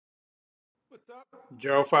What's up?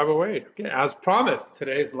 Joe 508. Okay, as promised,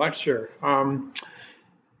 today's lecture.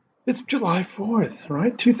 It's July 4th,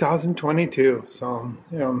 right? 2022. So,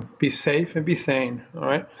 be safe and be sane, all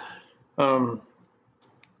right? Um,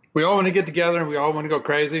 we all want to get together and we all want to go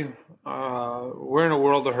crazy. We're in a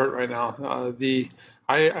world of hurt right now.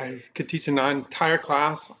 I could teach an entire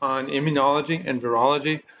class on immunology and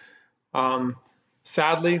virology. Um,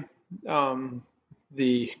 Sadly, um,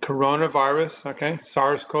 the coronavirus, okay,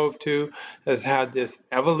 SARS-CoV-2 has had this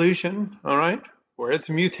evolution, all right, where it's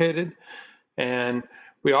mutated, and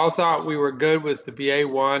we all thought we were good with the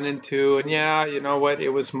BA1 and 2, and yeah, you know what, it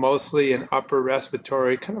was mostly an upper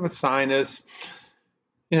respiratory, kind of a sinus,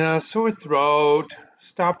 sore throat,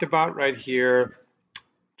 stopped about right here,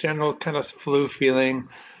 general kind of flu feeling,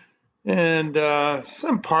 and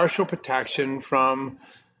some partial protection from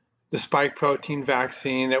the spike protein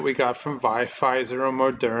vaccine that we got from Pfizer or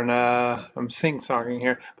Moderna. I'm sing-songing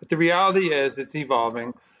here, but the reality is it's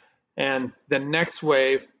evolving. And the next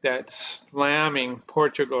wave that's slamming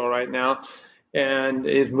Portugal right now and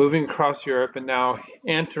is moving across Europe and now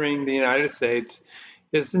entering the United States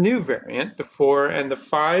is the new variant, the 4 and the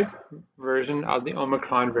 5 version of the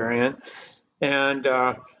Omicron variant. And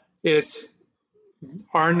it's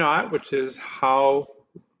R0, which is how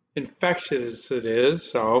infectious it is.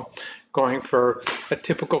 So going for a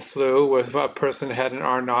typical flu, if a person had an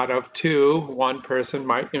R0 of 2, one person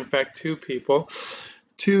might infect 2 people,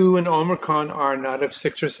 to an Omicron R0 of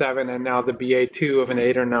 6 or 7, and now the BA2 of an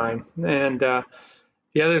 8 or 9. And the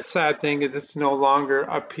other sad thing is it's no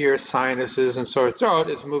longer up here, sinuses and sore throat,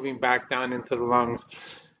 it's moving back down into the lungs,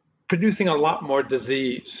 producing a lot more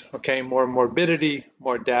disease, okay, more morbidity,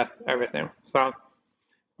 more death, everything. So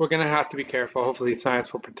we're going to have to be careful. Hopefully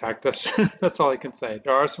science will protect us. That's all I can say.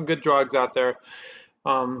 There are some good drugs out there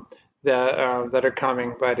that are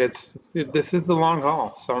coming, but this is the long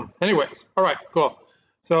haul. So anyways, all right, cool.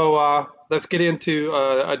 So let's get into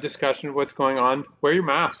a discussion of what's going on. Wear your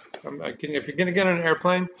masks. If you're going to get on an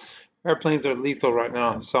airplane, airplanes are lethal right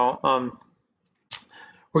now. So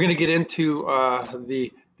we're going to get into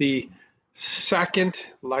the second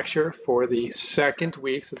lecture for the second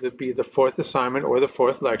week, so it'll be the 4th assignment or the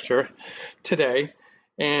 4th lecture today,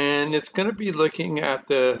 and it's going to be looking at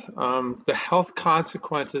the health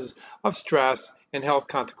consequences of stress and health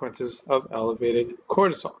consequences of elevated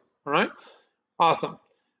cortisol. All right, awesome.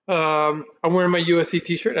 I'm wearing my USC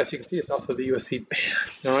t-shirt. As you can see, it's also the USC band.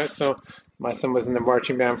 All right, so my son was in the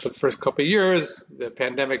marching band for the first couple of years. The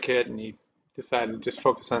pandemic hit, and he decided to just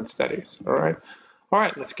focus on studies. All right. All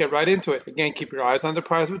right, let's get right into it. Again, keep your eyes on the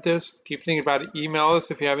prize with this. Keep thinking about it. Email us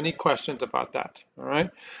if you have any questions about that. All right.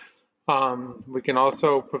 We can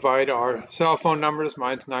also provide our cell phone numbers.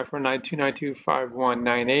 Mine's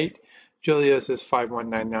 949-292-5198. Julia's is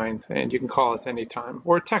 5199, and you can call us anytime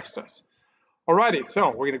or text us. All righty,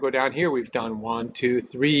 so we're going to go down here. We've done 1, 2,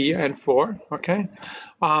 3, and 4. Okay.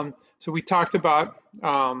 So we talked about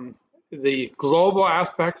the global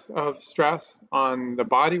aspects of stress on the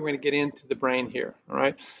body. We're going to get into the brain here, all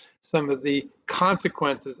right? Some of the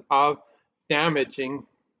consequences of damaging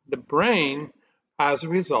the brain as a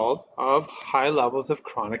result of high levels of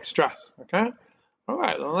chronic stress, okay? All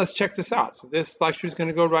right, well, let's check this out. So this lecture is going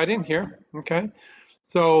to go right in here, okay?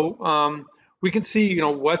 So we can see,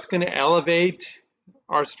 what's going to elevate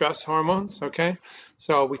our stress hormones, okay?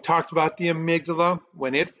 So we talked about the amygdala.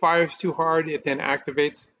 When it fires too hard, it then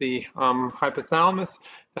activates the hypothalamus.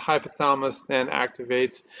 The hypothalamus then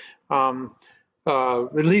activates,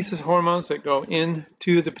 releases hormones that go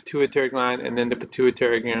into the pituitary gland, and then the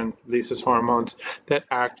pituitary gland releases hormones that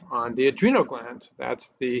act on the adrenal gland.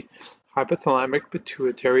 That's the hypothalamic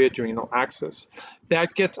pituitary adrenal axis.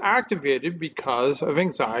 That gets activated because of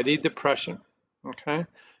anxiety, depression, okay?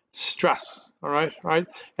 Stress. All right.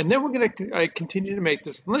 And then we're going to continue to make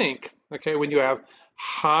this link, okay? When you have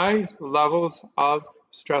high levels of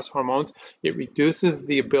stress hormones, it reduces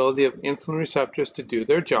the ability of insulin receptors to do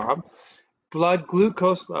their job. Blood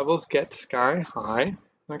glucose levels get sky high,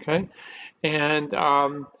 okay? And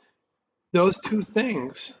those two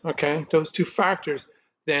things, okay, those two factors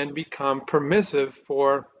then become permissive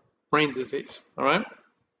for brain disease, all right?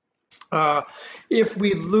 If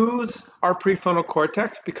we lose our prefrontal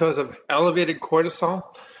cortex because of elevated cortisol,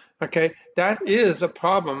 okay, that is a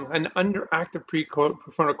problem. An underactive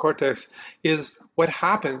prefrontal cortex is what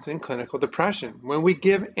happens in clinical depression. When we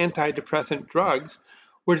give antidepressant drugs,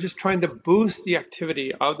 we're just trying to boost the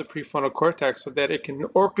activity of the prefrontal cortex so that it can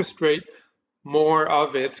orchestrate more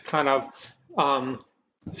of its kind of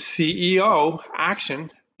CEO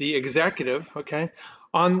action, the executive, okay,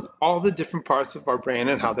 on all the different parts of our brain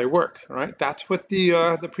and how they work. All right, that's what the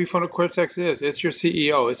prefrontal cortex is. It's your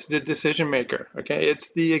CEO. It's the decision maker. Okay, it's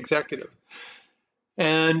the executive.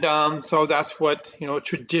 And so that's what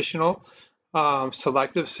traditional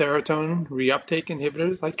selective serotonin reuptake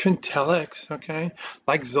inhibitors like Trintellix, okay,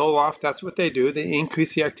 like Zoloft. That's what they do. They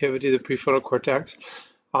increase the activity of the prefrontal cortex.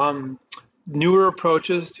 Newer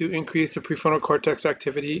approaches to increase the prefrontal cortex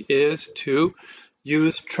activity is to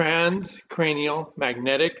use transcranial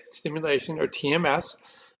magnetic stimulation, or TMS,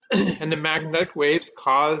 and the magnetic waves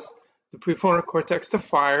cause the prefrontal cortex to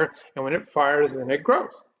fire, and when it fires, then it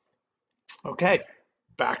grows. Okay,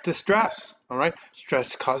 back to stress. All right,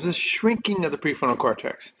 stress causes shrinking of the prefrontal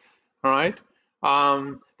cortex. All right,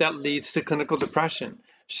 that leads to clinical depression.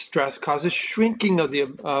 Stress causes shrinking of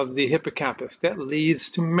the hippocampus. That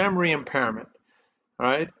leads to memory impairment. All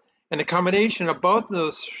right, and the combination of both of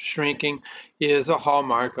those shrinking is a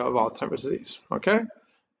hallmark of Alzheimer's disease. Okay,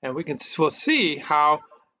 and we'll see how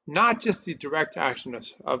not just the direct action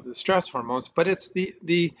of the stress hormones, but it's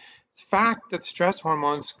the fact that stress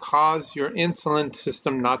hormones cause your insulin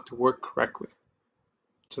system not to work correctly.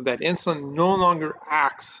 So that insulin no longer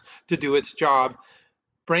acts to do its job.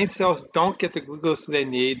 Brain cells don't get the glucose they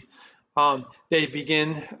need. They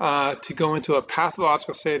begin to go into a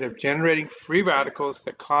pathological state of generating free radicals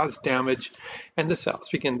that cause damage, and the cells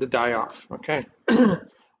begin to die off. Okay.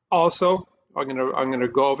 Also, I'm gonna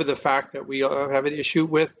go over the fact that we have an issue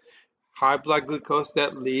with high blood glucose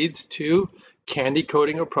that leads to candy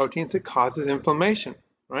coating of proteins that causes inflammation,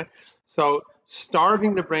 right? So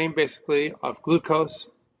starving the brain basically of glucose.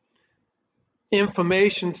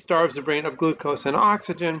 Inflammation starves the brain of glucose and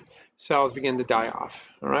oxygen, cells begin to die off,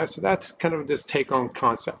 all right? So that's kind of this take-home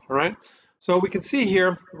concept, all right? So we can see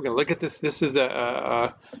here, we're gonna look at this. This is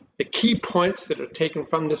the key points that are taken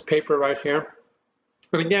from this paper right here.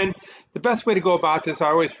 But again, the best way to go about this, I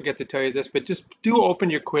always forget to tell you this, but just do open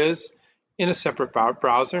your quiz in a separate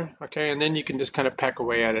browser, okay? And then you can just kind of peck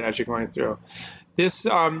away at it as you're going through. This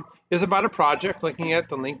is about a project looking at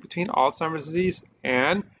the link between Alzheimer's disease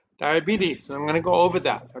and diabetes. So I'm going to go over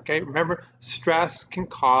that, okay? Remember, stress can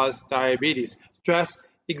cause diabetes. Stress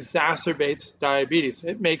exacerbates diabetes.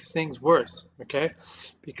 It makes things worse, okay?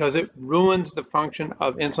 Because it ruins the function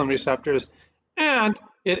of insulin receptors and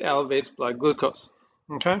it elevates blood glucose,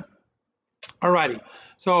 okay? Alrighty,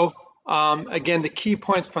 so again, the key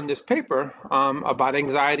points from this paper about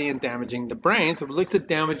anxiety and damaging the brain. So we looked at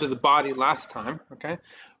damage of the body last time, okay?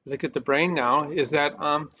 We look at the brain now, is that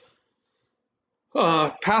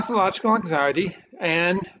pathological anxiety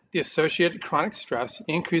and the associated chronic stress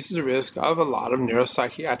increases the risk of a lot of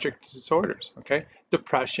neuropsychiatric disorders, okay?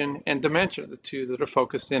 Depression and dementia, the two that are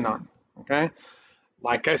focused in on, okay?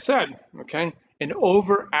 Like I said, okay, an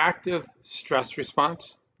overactive stress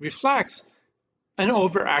response reflects an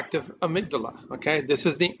overactive amygdala, okay? This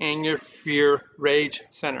is the anger, fear, rage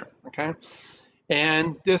center, okay?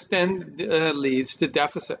 And this then leads to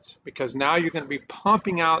deficits because now you're going to be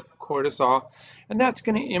pumping out cortisol, and that's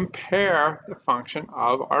going to impair the function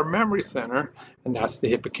of our memory center, and that's the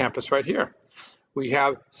hippocampus right here. We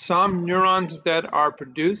have some neurons that are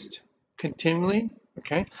produced continually,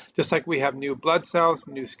 okay? Just like we have new blood cells,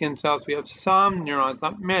 new skin cells, we have some neurons,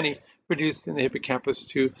 not many, produced in the hippocampus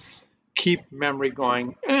to keep memory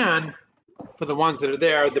going. And for the ones that are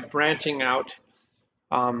there, the branching out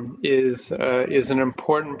is an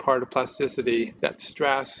important part of plasticity that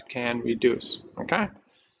stress can reduce, okay?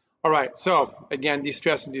 All right, so again, these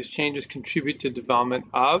stress-induced changes contribute to development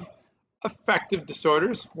of affective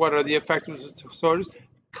disorders. What are the affective disorders?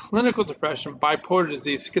 Clinical depression, bipolar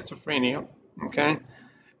disease, schizophrenia, okay?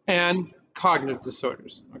 And cognitive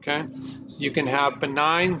disorders, okay? So you can have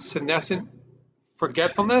benign senescent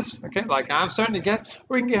forgetfulness, okay, like I'm starting to get,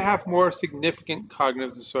 or you can have more significant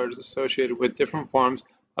cognitive disorders associated with different forms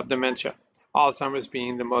of dementia, Alzheimer's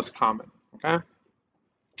being the most common, okay?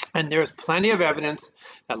 And there's plenty of evidence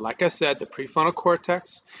that, like I said, the prefrontal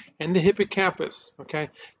cortex and the hippocampus,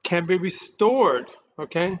 okay, can be restored,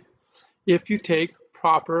 okay, if you take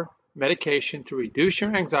proper medication to reduce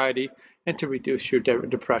your anxiety and to reduce your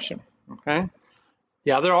depression, okay?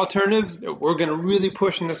 The other alternatives that we're going to really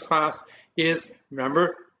push in this class is,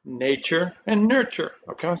 remember, nature and nurture,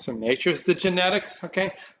 okay? So nature is the genetics,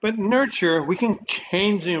 okay? But nurture, we can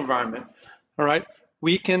change the environment, all right?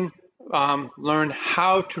 We can learn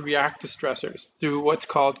how to react to stressors through what's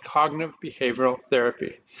called cognitive behavioral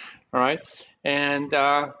therapy, all right? And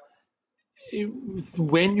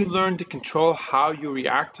when you learn to control how you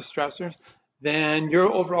react to stressors, then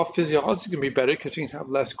your overall physiology is going to be better because you can have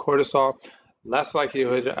less cortisol, less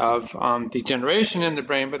likelihood of degeneration in the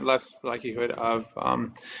brain, but less likelihood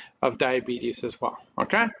of diabetes as well.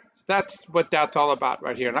 Okay, so that's what that's all about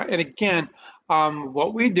right here. And again,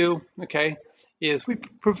 what we do, okay, is we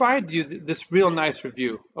provide you this real nice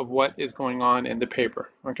review of what is going on in the paper.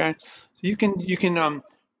 Okay, so you can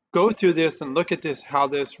go through this and look at this, how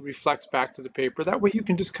this reflects back to the paper. That way you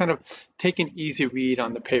can just kind of take an easy read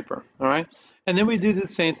on the paper, all right? And then we do the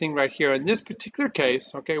same thing right here. In this particular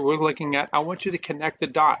case, okay, we're looking at, I want you to connect the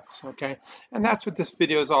dots, okay? And that's what this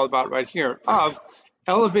video is all about right here, of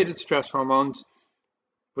elevated stress hormones,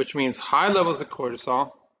 which means high levels of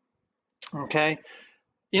cortisol, okay?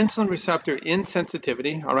 Insulin receptor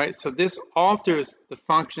insensitivity, all right? So this alters the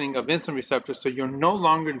functioning of insulin receptors, so you're no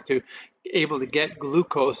longer able to get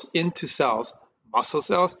glucose into cells, muscle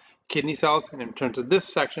cells, kidney cells, and in terms of this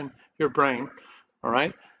section, your brain, all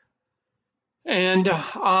right? And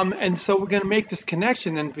so we're going to make this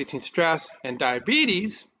connection then between stress and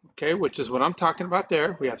diabetes, okay, which is what I'm talking about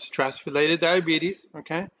there. We have stress-related diabetes,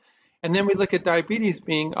 okay? And then we look at diabetes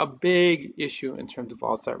being a big issue in terms of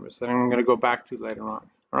Alzheimer's that I'm going to go back to later on,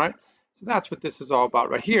 all right? So that's what this is all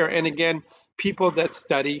about right here. And again, people that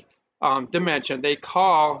study dementia, they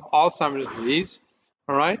call Alzheimer's disease,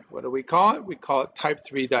 all right? What do we call it? We call it type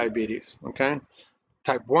 3 diabetes, okay?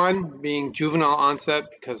 Type 1 being juvenile onset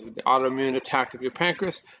because of the autoimmune attack of your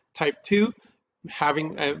pancreas. Type 2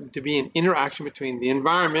 having to be an interaction between the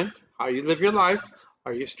environment, how you live your life,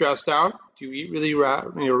 are you stressed out, do you eat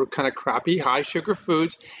really kind of crappy, high sugar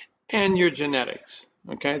foods, and your genetics.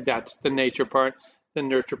 Okay, that's the nature part, the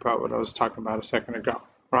nurture part, what I was talking about a second ago,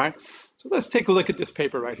 right? So let's take a look at this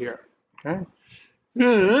paper right here, okay?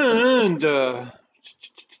 And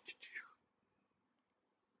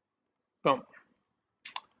boom.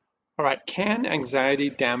 All right, can anxiety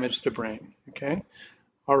damage the brain? Okay,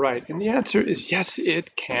 all right, and the answer is yes,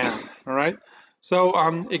 it can. All right, so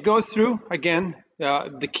it goes through again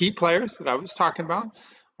the key players that I was talking about.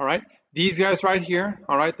 All right, these guys right here.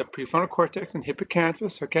 All right, the prefrontal cortex and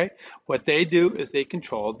hippocampus. Okay, what they do is they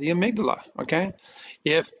control the amygdala. Okay,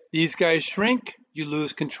 if these guys shrink, you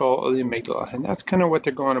lose control of the amygdala, and that's kind of what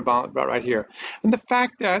they're going about right here. And the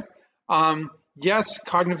fact that yes,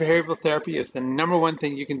 cognitive behavioral therapy is the #1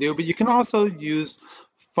 thing you can do, but you can also use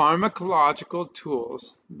pharmacological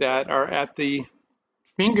tools that are at the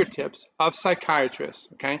fingertips of psychiatrists,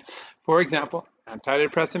 okay? For example,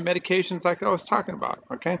 antidepressant medications like I was talking about,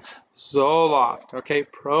 okay? Zoloft, okay?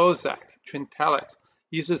 Prozac, Trintellix,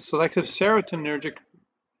 uses selective serotonergic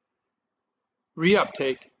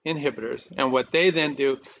reuptake inhibitors, and what they then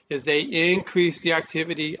do is they increase the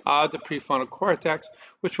activity of the prefrontal cortex,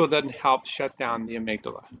 which will then help shut down the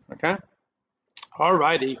amygdala, okay?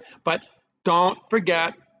 Alrighty, but don't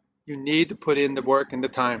forget, you need to put in the work and the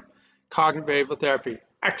time. Cognitive behavioral therapy,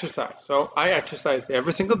 exercise. So I exercise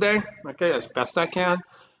every single day, okay, as best I can.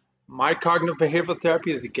 My cognitive behavioral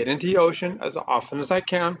therapy is to get into the ocean as often as I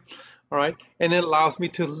can, all right? And it allows me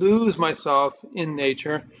to lose myself in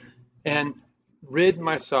nature and rid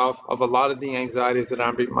myself of a lot of the anxieties that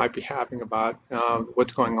I might be having about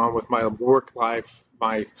what's going on with my work life,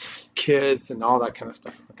 my kids, and all that kind of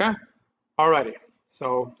stuff, okay? Alrighty,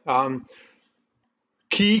 so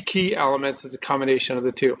key elements is a combination of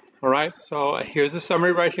the two, all right? So here's the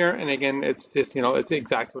summary right here, and again, it's just, it's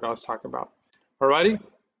exactly what I was talking about. Alrighty?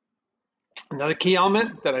 Another key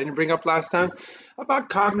element that I didn't bring up last time about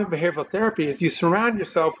cognitive behavioral therapy is you surround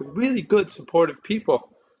yourself with really good supportive people,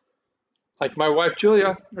 like my wife,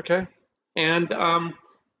 Julia, okay? And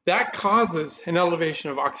that causes an elevation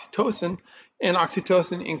of oxytocin, and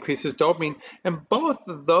oxytocin increases dopamine, and both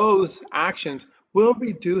of those actions will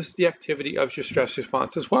reduce the activity of your stress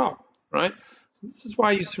response as well, right? So this is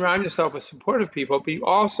why you surround yourself with supportive people, but you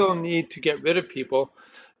also need to get rid of people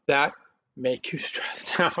that make you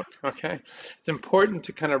stressed out, okay? It's important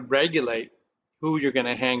to kind of regulate who you're going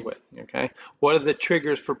to hang with, okay? What are the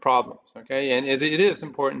triggers for problems, okay? And it is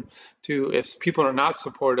important to, if people are not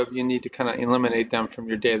supportive, you need to kind of eliminate them from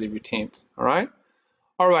your daily routines, all right?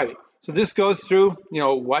 All righty, so this goes through,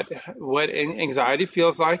 what anxiety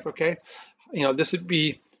feels like, okay? This would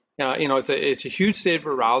be, it's a huge state of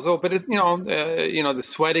arousal, but the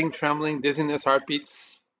sweating, trembling, dizziness, heartbeat,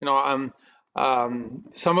 some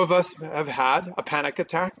of us have had a panic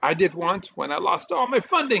attack. I did once when I lost all my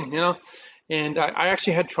funding, and I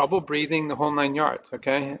actually had trouble breathing, the whole 9 yards,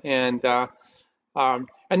 okay? And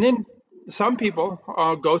then some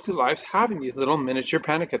people go through life having these little miniature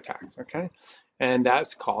panic attacks, okay? And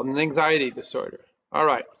that's called an anxiety disorder. All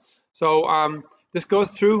right, so this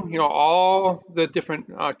goes through, all the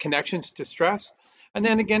different connections to stress. And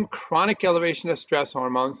then again, chronic elevation of stress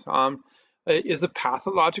hormones is a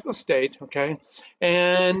pathological state, okay?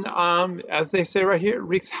 And as they say right here, it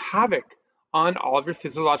wreaks havoc on all of your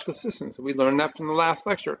physiological systems. We learned that from the last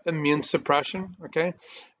lecture. Immune suppression, okay?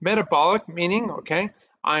 Metabolic, meaning, okay,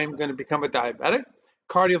 I'm going to become a diabetic.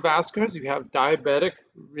 Cardiovascular, you have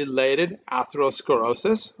diabetic-related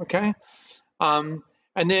atherosclerosis, okay?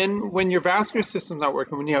 And then when your vascular system's not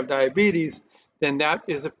working, when you have diabetes, then that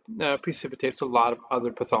precipitates a lot of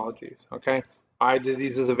other pathologies, okay? Eye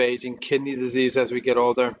diseases of aging, kidney disease as we get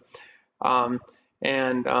older, and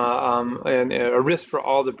a risk for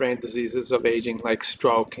all the brain diseases of aging, like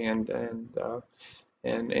stroke and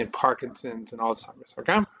Parkinson's and Alzheimer's,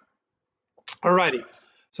 okay? Alrighty,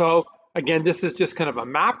 so again, this is just kind of a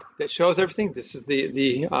map that shows everything. This is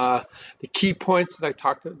the key points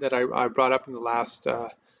that I brought up in the last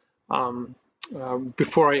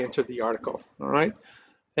before I entered the article. All right,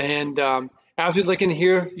 and as we look in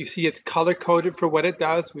here, you see it's color coded for what it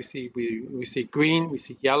does. We see green, we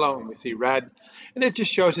see yellow, and we see red, and it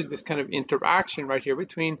just shows you this kind of interaction right here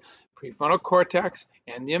between prefrontal cortex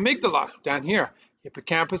and the amygdala down here.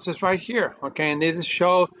 Hippocampus is right here, okay, and they just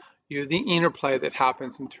show you the interplay that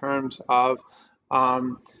happens in terms of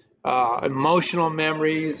emotional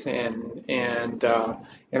memories and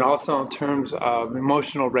also in terms of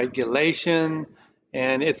emotional regulation.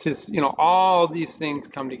 And it's just, you know, all these things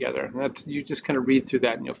come together. And that's, you just kind of read through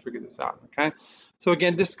that and you'll figure this out, okay? So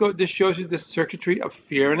again, this shows you the circuitry of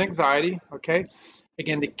fear and anxiety, okay?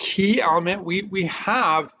 Again, the key element, we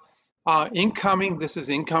have incoming, this is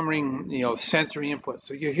incoming, you know, sensory input.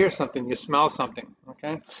 So you hear something, you smell something,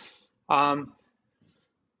 okay? And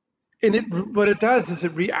what it does is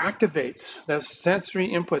it reactivates, those sensory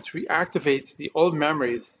inputs reactivates the old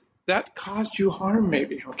memories that caused you harm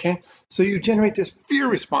maybe, okay? So you generate this fear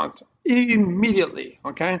response immediately,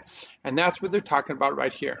 okay? And that's what they're talking about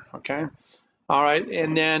right here, okay? All right,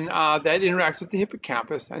 and then that interacts with the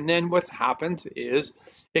hippocampus, and then what happens is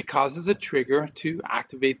it causes a trigger to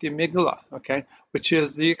activate the amygdala, okay, which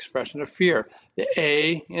is the expression of fear. The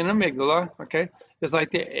A in amygdala, okay, is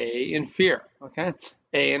like the A in fear, okay?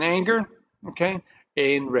 A in anger, okay?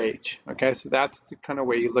 A in rage, okay? So that's the kind of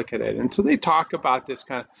way you look at it. And so they talk about this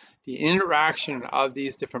kind of the interaction of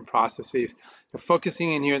these different processes. They're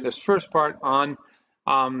focusing in here, this first part on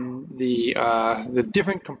the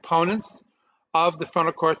different components of the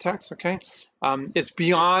frontal cortex, okay? It's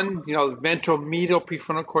beyond, you know, the ventral medial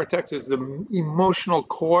prefrontal cortex is the emotional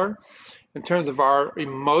core in terms of our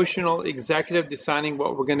emotional executive deciding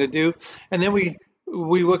what we're going to do. And then we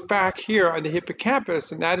look back here on the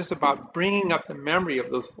hippocampus, and that is about bringing up the memory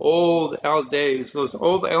of those old days, those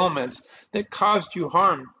old elements that caused you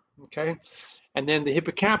harm, okay? And then the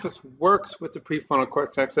hippocampus works with the prefrontal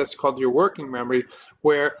cortex. That's called your working memory,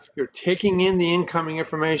 where you're taking in the incoming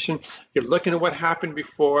information, you're looking at what happened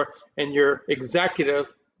before, and your executive,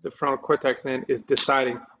 the frontal cortex then, is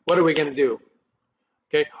deciding, what are we going to do?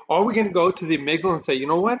 Okay, are we going to go to the amygdala and say, you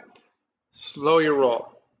know what? Slow your roll.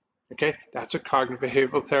 Okay, that's what cognitive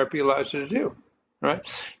behavioral therapy allows you to do, right?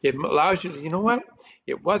 It allows you to, you know what?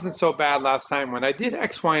 It wasn't so bad last time. When I did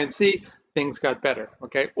X, Y, and Z, things got better,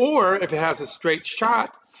 okay? Or if it has a straight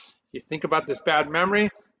shot, you think about this bad memory,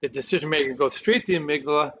 the decision maker goes straight to the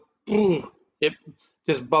amygdala, it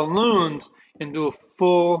just balloons into a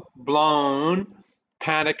full-blown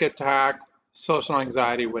panic attack, social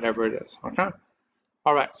anxiety, whatever it is, okay?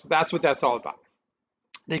 All right, so that's what that's all about.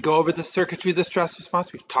 They go over the circuitry of the stress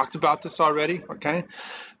response. We've talked about this already, okay?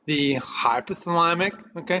 The hypothalamic,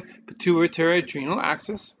 okay, pituitary adrenal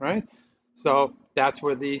axis, right? So that's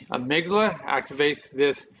where the amygdala activates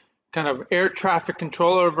this kind of air traffic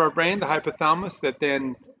controller of our brain, the hypothalamus, that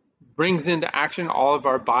then brings into action all of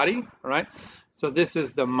our body, all right? So this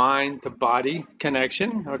is the mind to body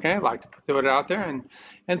connection, okay? I like to throw it out there.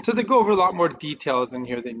 And so they go over a lot more details in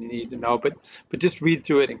here than you need to know, but just read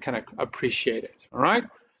through it and kind of appreciate it, all right?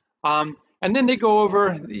 And then they go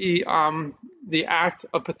over the act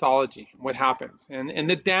of pathology, what happens, and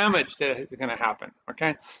the damage that is going to happen,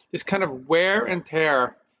 okay? This kind of wear and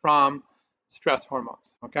tear from stress hormones,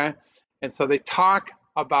 okay? And so they talk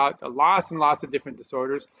about lots and lots of different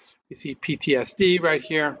disorders. You see PTSD right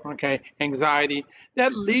here, okay? Anxiety,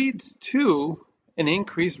 that leads to an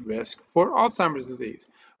increased risk for Alzheimer's disease,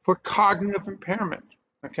 for cognitive impairment,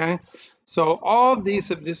 okay? So all these,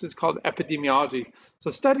 this is called epidemiology. So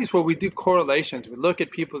studies where we do correlations, we look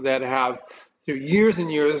at people that have, through years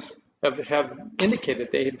and years, have indicated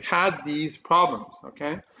they've had these problems,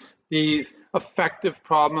 okay? These affective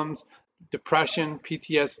problems, depression,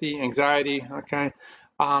 PTSD, anxiety, okay?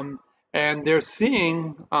 And they're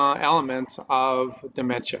seeing elements of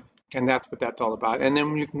dementia, and that's what that's all about. And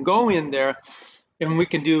then you can go in there And we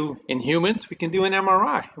can do in humans, we can do an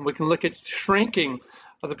MRI, and we can look at shrinking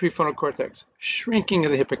of the prefrontal cortex, shrinking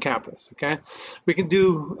of the hippocampus, okay? We can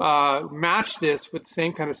do, match this with the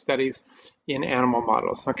same kind of studies in animal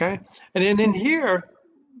models, okay? And then in here,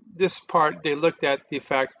 this part, they looked at the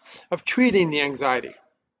effect of treating the anxiety,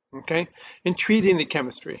 okay? And treating the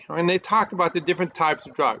chemistry. And they talk about the different types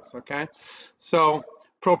of drugs, okay? So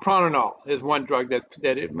propranolol is one drug that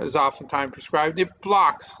is oftentimes prescribed. It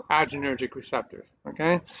blocks adrenergic receptors,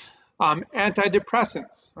 okay?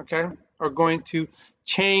 Antidepressants, okay, are going to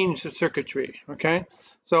change the circuitry, okay?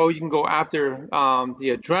 So you can go after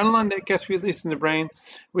the adrenaline that gets released in the brain.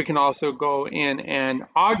 We can also go in and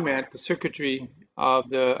augment the circuitry of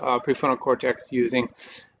the prefrontal cortex using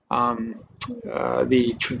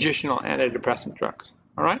the traditional antidepressant drugs,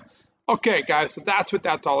 all right? Okay, guys, so that's what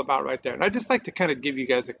that's all about right there. And I'd just like to kind of give you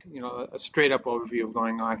guys a straight up overview of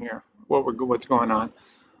going on here, what's going on.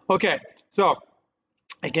 Okay, so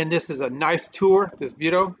again, this is a nice tour. This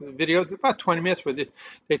video is about 20 minutes where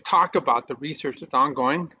they talk about the research that's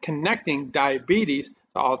ongoing, connecting diabetes to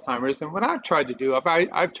Alzheimer's. And what I've tried to do,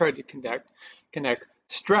 I've tried to connect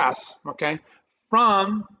stress, okay,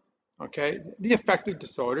 from the affective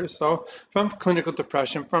disorders, so from clinical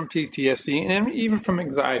depression, from PTSD, and even from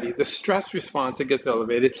anxiety, the stress response that gets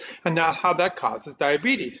elevated, and now how that causes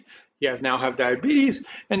diabetes. You now have diabetes,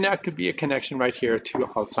 and that could be a connection right here to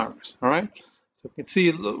Alzheimer's, all right? So you can see,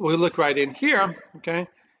 we look right in here, okay?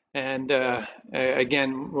 And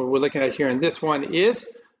again, what we're looking at here in this one is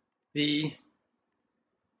the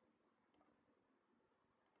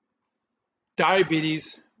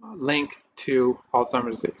diabetes link to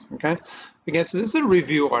Alzheimer's disease, okay? Again, so this is a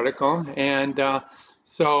review article, and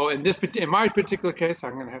so in my particular case,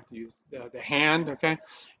 I'm gonna have to use the hand, okay?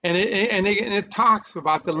 And it talks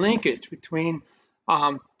about the linkage between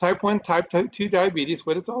type 1, type 2 diabetes,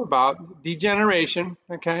 what it's all about, degeneration,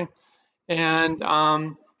 okay? And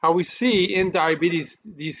how we see in diabetes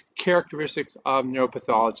these characteristics of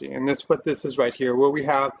neuropathology. And this what this is right here, where we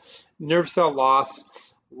have nerve cell loss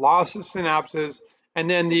of synapses, and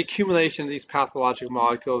then the accumulation of these pathological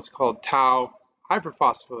molecules called tau,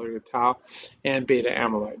 hyperphosphorylated tau, and beta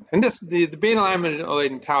amyloid. And the beta amyloid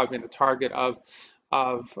and tau have been the target of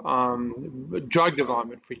drug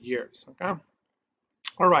development for years, okay?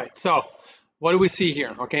 All right, so what do we see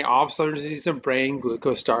here? Okay, Alzheimer's disease of brain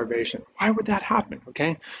glucose starvation. Why would that happen?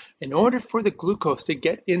 Okay, in order for the glucose to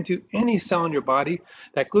get into any cell in your body,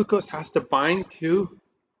 that glucose has to bind to,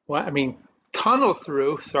 tunnel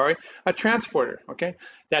through, a transporter. Okay,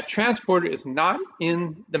 that transporter is not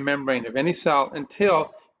in the membrane of any cell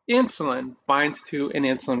until insulin binds to an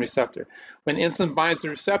insulin receptor. When insulin binds the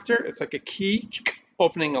receptor, it's like a key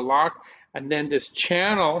opening a lock, and then this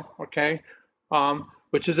channel, okay,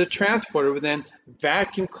 which is a transporter, would then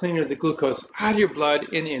vacuum cleaner the glucose out of your blood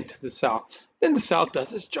and into the cell. Then the cell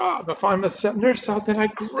does its job. If I'm a nerve cell, then I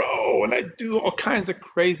grow and I do all kinds of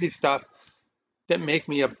crazy stuff that make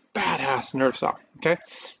me a badass nerve cell, okay?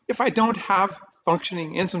 If I don't have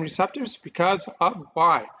functioning insulin receptors, because of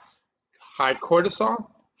why? High cortisol,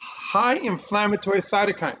 high inflammatory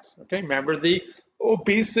cytokines, okay? Remember the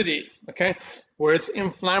obesity, okay, where it's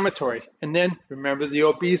inflammatory. And then remember the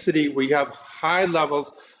obesity, where you have high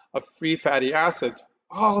levels of free fatty acids.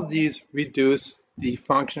 All of these reduce the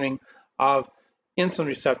functioning of insulin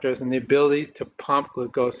receptors and the ability to pump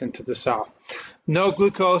glucose into the cell. No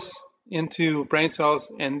glucose into brain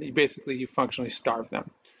cells, and basically you functionally starve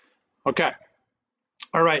them. Okay,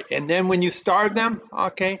 all right, and then when you starve them,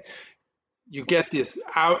 okay, you get this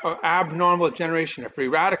abnormal generation of free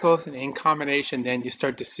radicals, and in combination, then you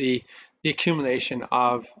start to see the accumulation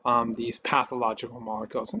of these pathological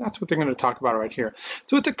molecules, and that's what they're going to talk about right here.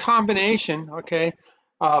 So it's a combination, okay,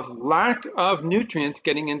 of lack of nutrients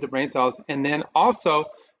getting into brain cells, and then also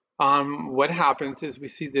what happens is we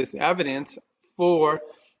see this evidence for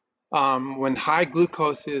when high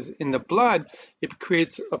glucose is in the blood, it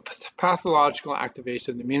creates a pathological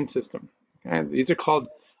activation of the immune system. Okay? These are called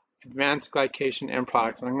advanced glycation end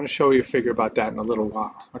products, and I'm going to show you a figure about that in a little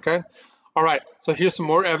while, okay? All right, so here's some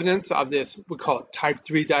more evidence of this. We call it type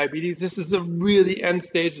 3 diabetes. This is a really end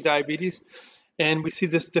stage of diabetes, and we see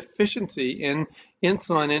this deficiency in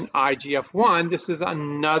insulin and IGF-1. This is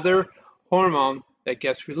another hormone that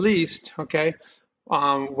gets released, okay,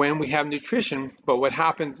 when we have nutrition. But what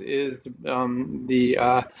happens is the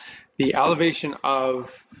elevation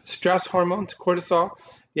of stress hormones, cortisol,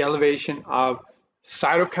 the elevation of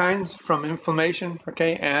cytokines from inflammation,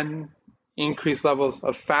 okay, and increased levels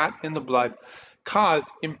of fat in the blood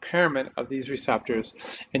cause impairment of these receptors,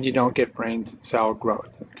 and you don't get brain cell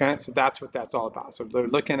growth, okay? So that's what that's all about. So they're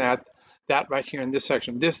looking at that right here in this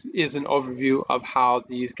section. This is an overview of how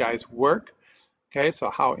these guys work. Okay, so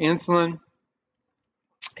how insulin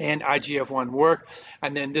and IGF-1 work,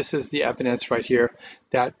 and then this is the evidence right here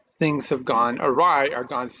that things have gone awry or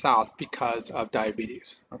gone south because of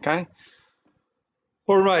diabetes. Okay.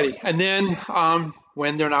 Alrighty, and then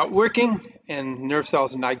when they're not working and nerve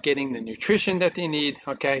cells are not getting the nutrition that they need,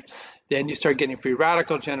 okay, then you start getting free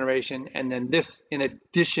radical generation, and then this in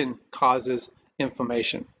addition causes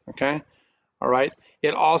inflammation, okay? All right,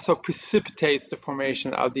 it also precipitates the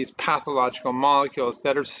formation of these pathological molecules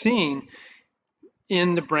that are seen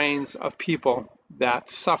in the brains of people that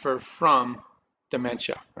suffer from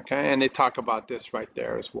dementia, okay? And they talk about this right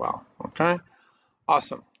there as well, okay?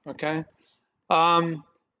 Awesome, okay?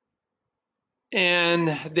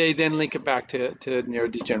 And they then link it back to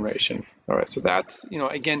neurodegeneration. All right, so that's,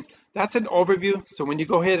 again, that's an overview. So when you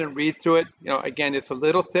go ahead and read through it, again, it's a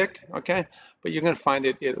little thick, okay, but you're going to find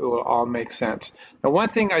it will all make sense. Now, one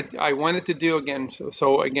thing I wanted to do again,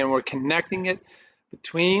 so again, we're connecting it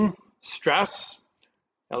between stress,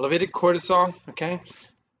 elevated cortisol, okay,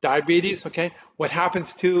 diabetes, okay. What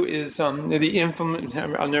happens too is the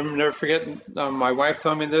inflammation. I'll never forget. My wife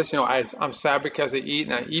told me this. I'm sad because I eat,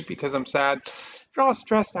 and I eat because I'm sad. If you're all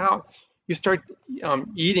stressed out, you start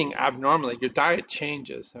eating abnormally. Your diet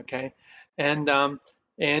changes, okay, and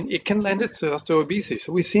it can lend itself to obesity.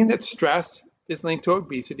 So we've seen that stress is linked to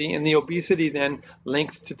obesity, and the obesity then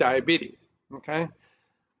links to diabetes. Okay.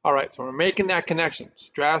 All right. So we're making that connection: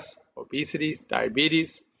 stress, obesity,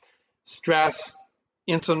 diabetes, stress,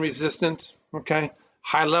 insulin resistance, okay,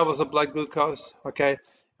 high levels of blood glucose, okay,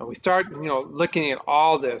 and we start, looking at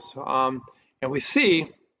all this, and we see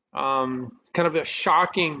kind of a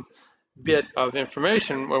shocking bit of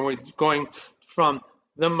information when we're going from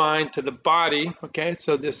the mind to the body, okay,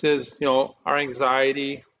 so this is, our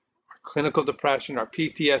anxiety, our clinical depression, our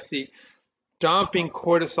PTSD, dumping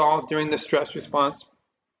cortisol during the stress response.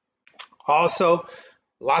 Also,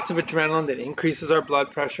 lots of adrenaline that increases our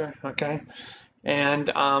blood pressure, okay?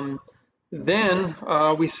 And then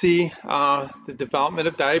we see the development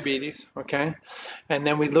of diabetes, okay? And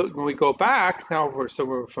then when we go back, so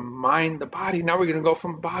we're from mind to body, now we're gonna go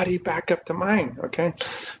from body back up to mind, okay?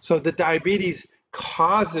 So the diabetes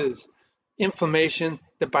causes inflammation.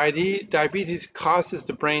 The diabetes causes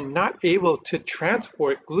the brain not able to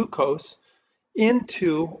transport glucose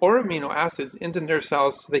or amino acids into nerve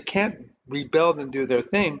cells, so they can't rebuild and do their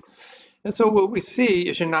thing. And so what we see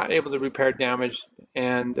is you're not able to repair damage,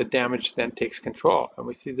 and the damage then takes control. And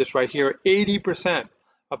we see this right here: 80%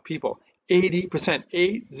 of people, 80%,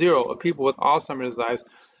 80 of people with Alzheimer's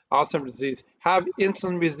disease have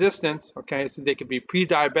insulin resistance, okay? So they could be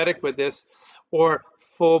pre-diabetic with this or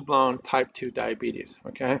full-blown type 2 diabetes,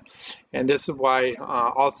 okay? And this is why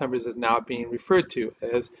Alzheimer's is now being referred to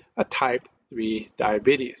as a type 3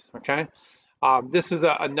 diabetes, okay? This is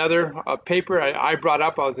another paper I brought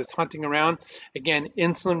up. I was just hunting around. Again,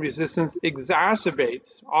 insulin resistance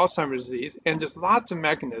exacerbates Alzheimer's disease, and there's lots of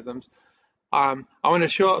mechanisms. I want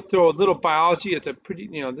to throw a little biology. It's a pretty,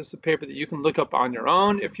 this is a paper that you can look up on your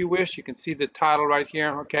own if you wish. You can see the title right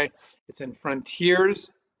here, okay? It's in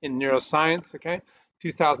Frontiers in Neuroscience, okay?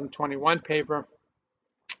 2021 paper.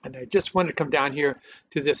 And I just wanted to come down here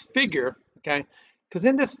to this figure, okay? Because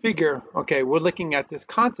in this figure, okay, we're looking at this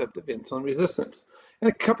concept of insulin resistance. And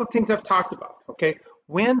a couple of things I've talked about, okay?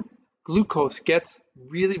 When glucose gets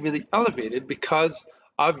really, really elevated because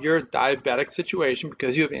of your diabetic situation,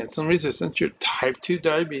 because you have insulin resistance, your type 2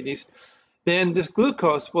 diabetes, then this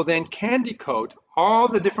glucose will then candy coat all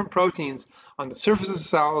the different proteins on the surface of the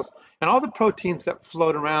cells and all the proteins that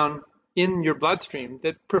float around in your bloodstream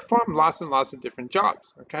that perform lots and lots of different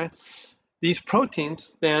jobs, okay? These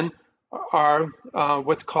proteins then are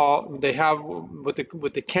what's called, they have with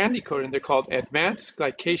the candy coating, they're called advanced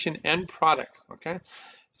glycation end product, okay?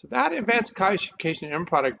 So that advanced glycation end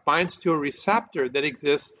product binds to a receptor that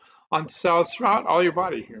exists on cells throughout all your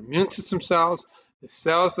body, your immune system cells, the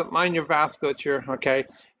cells that line your vasculature, okay?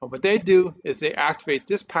 And what they do is they activate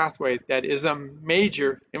this pathway that is a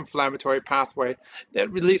major inflammatory pathway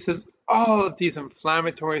that releases all of these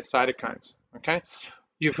inflammatory cytokines, okay?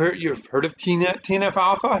 You've heard of TNF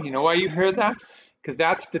alpha. You know why you've heard that? Because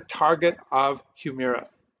that's the target of Humira,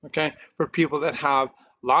 okay? For people that have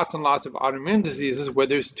lots and lots of autoimmune diseases where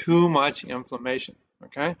there's too much inflammation,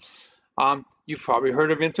 okay? You've probably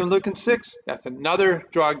heard of interleukin-6. That's another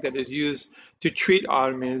drug that is used to treat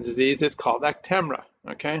autoimmune disease. It's called Actemra,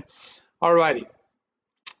 okay? Alrighty.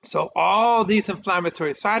 So all these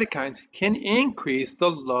inflammatory cytokines can increase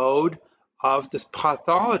the load of this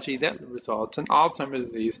pathology that results in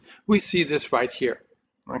Alzheimer's disease. We see this right here,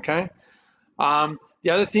 okay?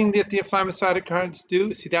 The other thing that the inflammatory cytokines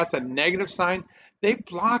do, see that's a negative sign, they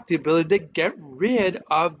block the ability to get rid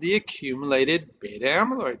of the accumulated beta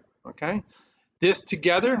amyloid, okay? This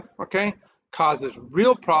together, okay, causes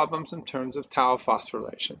real problems in terms of tau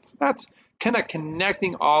phosphorylation. So that's kind of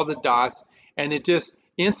connecting all the dots, and it just,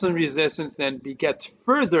 insulin resistance then begets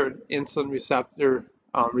further insulin receptor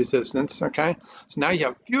resistance, okay? So now you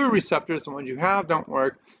have fewer receptors, and ones you have don't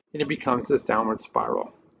work, and it becomes this downward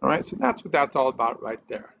spiral, all right? So that's what that's all about right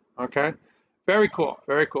there, okay? Very cool,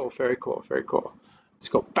 very cool, very cool, very cool. Let's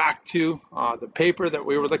go back to the paper that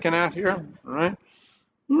we were looking at here, all right?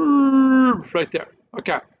 Right there.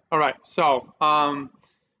 Okay. All right. So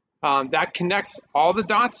that connects all the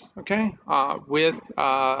dots. Okay. With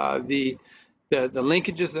the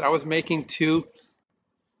linkages that I was making to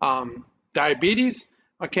diabetes.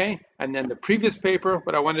 Okay. And then the previous paper,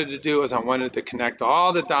 what I wanted to do is I wanted to connect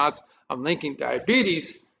all the dots. I'm linking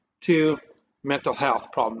diabetes to mental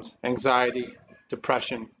health problems, anxiety,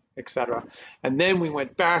 depression, etc. And then we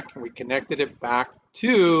went back and we connected it back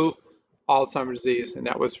to Alzheimer's disease, and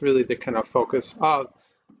that was really the kind of focus of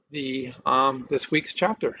the this week's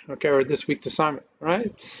chapter, okay, or this week's assignment,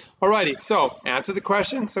 right? Alrighty, so answer the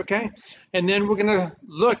questions, okay, and then we're gonna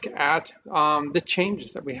look at the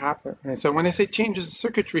changes that we have there. And so when I say changes in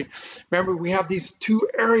circuitry, remember we have these two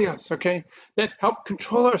areas, okay, that help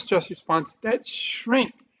control our stress response that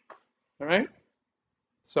shrink, all right?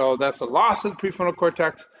 So that's the loss of the prefrontal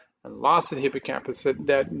cortex and loss of the hippocampus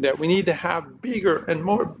that we need to have bigger and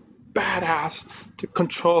more badass to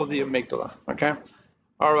control the amygdala, okay?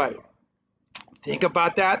 All right, think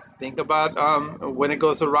about that. Think about when it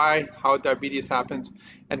goes awry, how diabetes happens,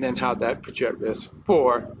 and then how that puts you at risk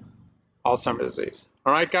for Alzheimer's disease.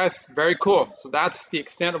 All right, guys, very cool. So that's the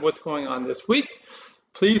extent of what's going on this week.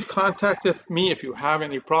 Please contact me if you have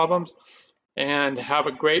any problems, and have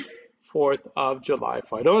a great 4th of July.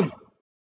 Fight on.